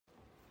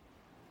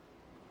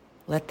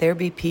Let there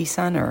be peace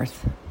on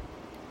earth,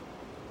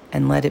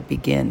 and let it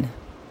begin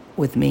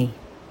with me.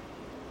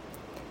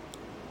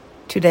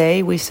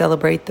 Today we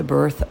celebrate the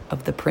birth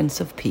of the Prince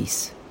of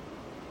Peace.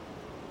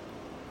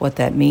 What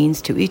that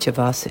means to each of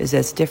us is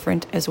as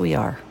different as we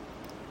are,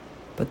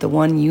 but the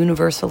one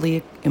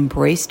universally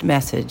embraced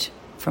message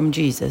from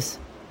Jesus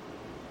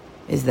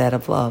is that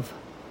of love,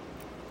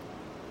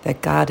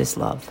 that God is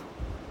love,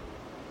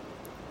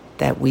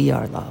 that we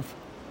are love,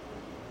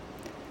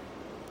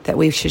 that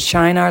we should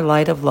shine our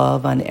light of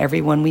love on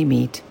everyone we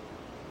meet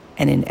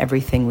and in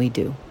everything we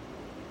do.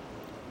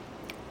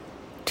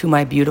 To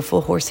my beautiful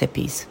horse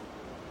hippies,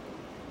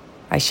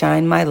 I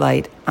shine my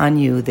light on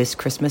you this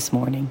Christmas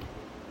morning.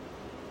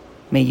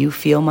 May you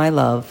feel my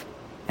love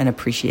and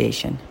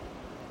appreciation.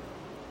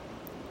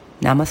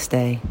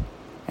 Namaste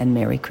and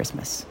Merry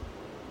Christmas.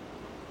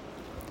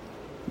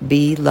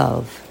 Be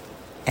love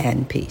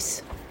and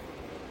peace.